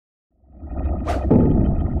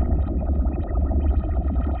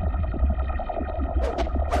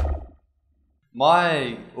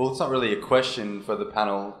Well, it's not really a question for the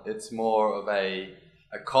panel. It's more of a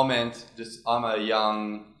comment. Just, I'm a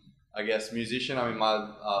young, I guess, musician. I'm in my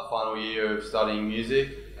final year of studying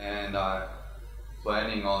music, and I'm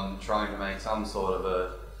planning on trying to make some sort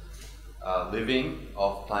of a living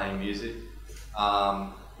off playing music.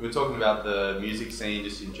 We were talking about the music scene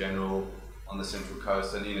just in general on the Central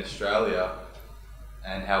Coast and in Australia,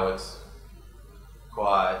 and how it's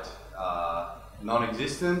quite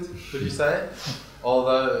non-existent, could you say?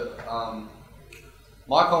 Although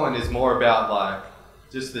my comment is more about like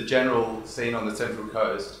just the general scene on the Central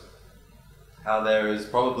Coast, how there is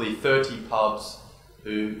probably 30 pubs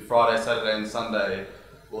who Friday, Saturday and Sunday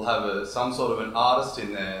will have some sort of an artist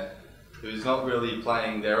in there who's not really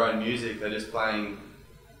playing their own music, they're just playing,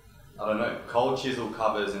 I don't know, Cold Chisel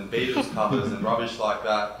covers and Beatles covers and rubbish like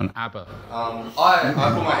that. And ABBA. I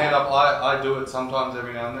put my hand up, I do it sometimes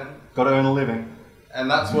every now and then. Got to earn a living. And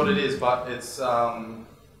that's what it is, but it's a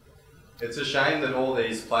shame that all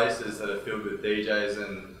these places that are filled with DJs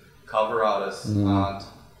and cover artists aren't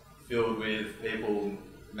filled with people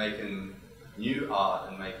making new art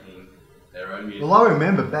and making their own music. Well, I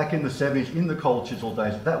remember back in the 70s, in the Cold Chisel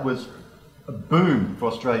days, that was a boom for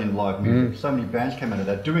Australian live music. So many bands came out of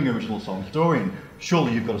that doing original songs. Dorian,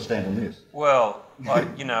 surely you've got to stand on this. Well,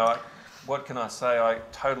 what can I say? I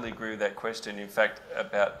totally agree with that question. In fact,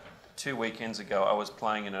 about 2 weekends ago, I was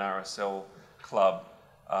playing in an RSL club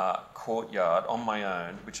courtyard on my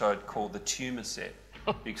own, which I'd call the Tumor Set,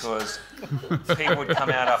 because people would come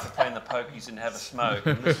out after playing the pokies and have a smoke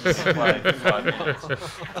and listen to me play for 5 minutes.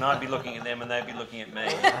 And I'd be looking at them and they'd be looking at me.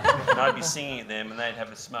 And I'd be singing at them and they'd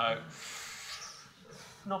have a smoke.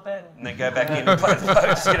 Not bad. And then go back in and play the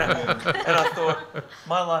pokes, And I thought,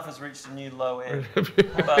 my life has reached a new low end.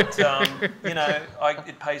 But,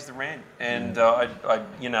 it pays the rent. And,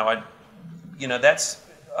 that's,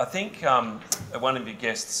 I think one of your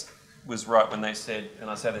guests was right when they said, and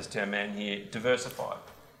I say this to our man here, diversify.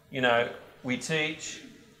 We teach,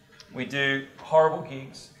 we do horrible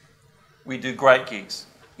gigs, we do great gigs,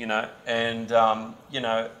 and,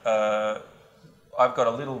 I've got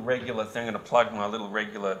a little regular thing, I'm going to plug my little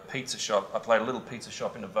regular pizza shop. I play a little pizza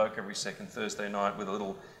shop in Evoke every second Thursday night with a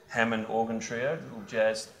little Hammond organ trio, a little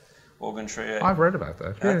jazz organ trio. I've read about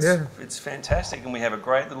that. It's fantastic, and we have a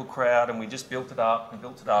great little crowd, and we just built it up, and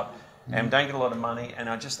don't get a lot of money, and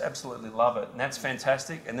I just absolutely love it, and that's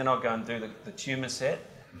fantastic. And then I'll go and do the Tumor Set,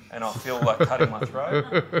 and I'll feel like cutting my throat,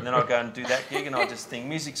 and then I'll go and do that gig, and I'll just think,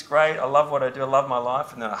 music's great, I love what I do, I love my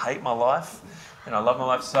life, and then I hate my life, and I love my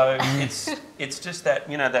life. So it's just that,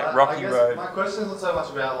 that rocky road. My question isn't so much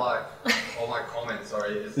about all my comments,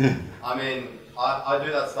 is, I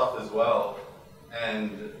do that stuff as well,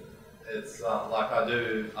 and it's I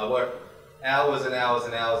work hours and hours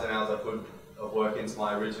and hours and hours of work into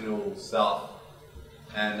my original stuff,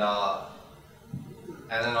 and then I'll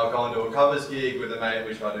go and do a covers gig with a mate,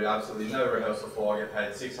 which I do absolutely no rehearsal for. I get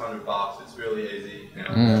paid $600, it's really easy, and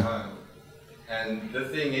I go home. And the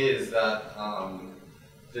thing is that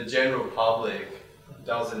the general public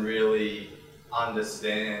doesn't really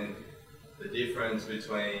understand the difference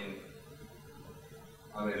between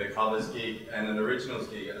the covers gig and an originals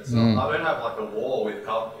gig. And it's not, I don't have a war with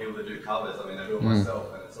people that do covers. I do it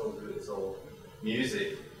myself, and it's all good. It's all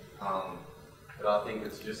music. But I think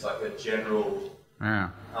it's just a general,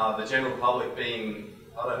 the general public being,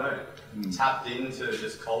 tapped into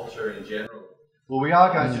just culture in general. Well, we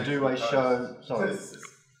are going to do a show. Sorry.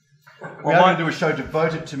 We are going to do a show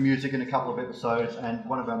devoted to music in a couple of episodes, and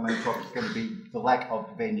one of our main topics is going to be the lack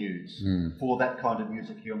of venues for that kind of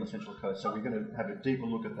music here on the Central Coast. So we're going to have a deeper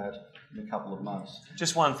look at that in a couple of months.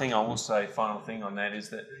 Just one thing I will say, final thing on that, is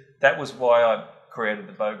that was why I created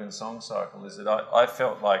the Bogan Song Cycle, is that I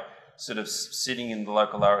felt like sort of sitting in the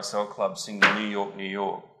local RSL club singing New York, New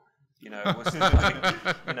York. Was like,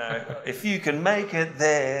 if you can make it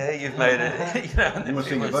there, you've made it. And you were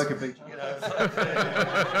singing Boca Beach.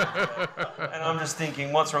 And I'm just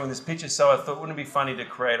thinking, what's wrong with this picture? So I thought, wouldn't it be funny to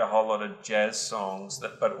create a whole lot of jazz songs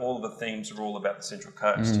but all the themes are all about the Central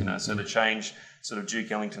Coast, So to change sort of Duke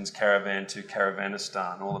Ellington's Caravan to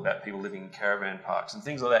Caravanistan, all about people living in caravan parks and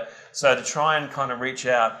things like that. So to try and kind of reach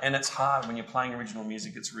out, and it's hard when you're playing original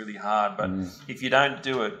music, it's really hard. But if you don't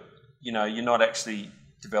do it, you're not actually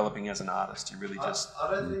developing as an artist. You really just...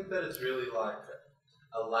 I don't think that it's really a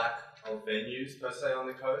lack of venues per se on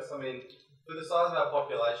the coast. For the size of our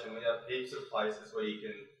population, we have heaps of places where you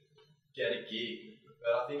can get a gig,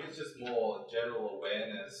 but I think it's just more general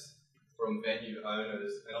awareness from venue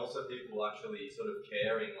owners and also people actually sort of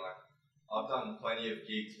caring. I've done plenty of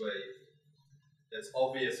gigs where it's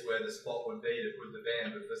obvious where the spot would be to put the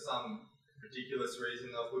band, but for some ridiculous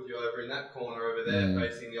reason they'll put you over in that corner over there,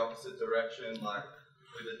 facing the opposite direction, like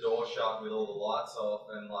with the door shut, with all the lights off,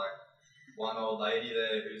 and like one old lady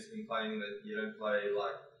there who's complaining that you don't play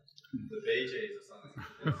like the Bee Gees or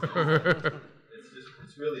something.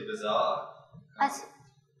 It's really bizarre.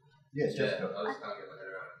 Yes, I just can't get my head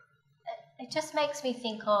around it. It just makes me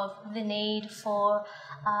think of the need for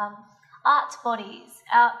arts bodies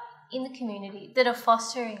out in the community that are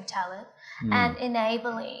fostering talent and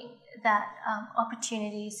enabling that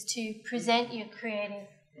opportunities to present your creative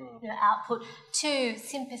output to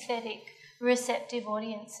sympathetic, receptive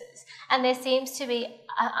audiences. And there seems to be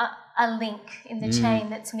a link in the chain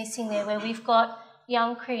that's missing there, where we've got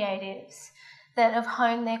young creatives that have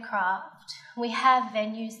honed their craft. We have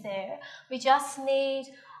venues there. We just need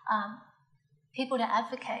people to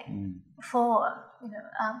advocate for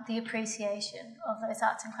the appreciation of those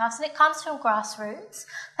arts and crafts. And it comes from grassroots.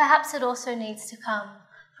 Perhaps it also needs to come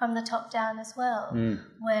from the top down as well,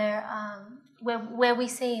 where we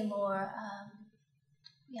see more,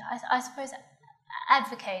 I suppose,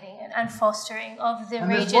 advocating and fostering of the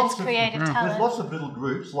region's creative talent. There's lots of little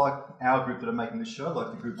groups like our group that are making this show,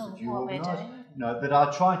 like the groups that you organise, that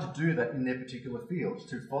are trying to do that in their particular fields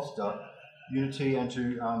to foster unity and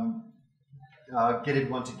to get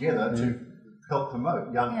everyone together to help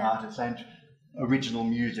promote young artists and original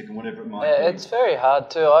music and whatever it might be. It's very hard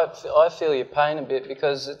too. I feel your pain a bit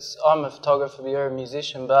because I'm a photographer, you're a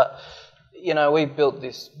musician, but we built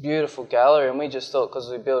this beautiful gallery and we just thought because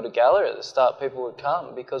we built a gallery at the start people would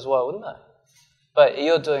come, because why wouldn't they? But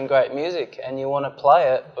you're doing great music and you want to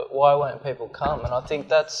play it, but why won't people come? And I think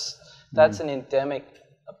that's an endemic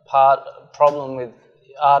problem with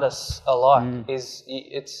artists alike.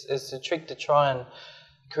 It's a trick to try and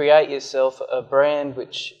create yourself a brand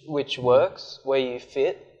which works, where you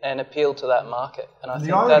fit and appeal to that market. And I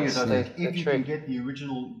think that's the trick. If you can get the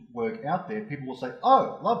original work out there, people will say,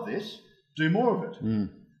 "Oh, love this, do more of it."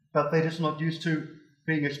 But they're just not used to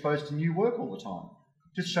being exposed to new work all the time.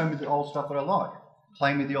 Just show me the old stuff that I like.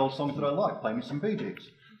 Play me the old songs that I like. Play me some Bee Gees.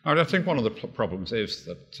 I think one of the problems is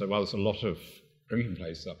that while there's a lot of drinking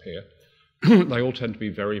places up here, they all tend to be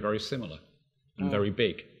very, very similar and very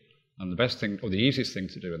big. And the best thing, or the easiest thing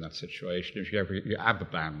to do in that situation is you have a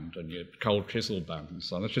band and your cold chisel band and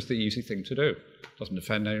so on. That's just the easy thing to do. Doesn't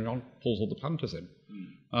offend anyone, pulls all the punters in.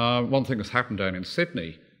 One thing that's happened down in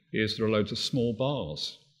Sydney is there are loads of small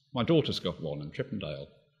bars. My daughter's got one in Chippendale,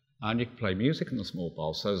 and you can play music in the small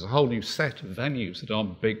bars. So there's a whole new set of venues that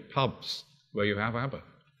aren't big pubs where you have ABBA.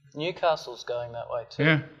 Newcastle's going that way too.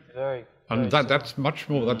 Yeah. Very. And that's much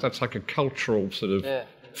more, that's like a cultural sort of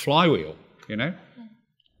flywheel,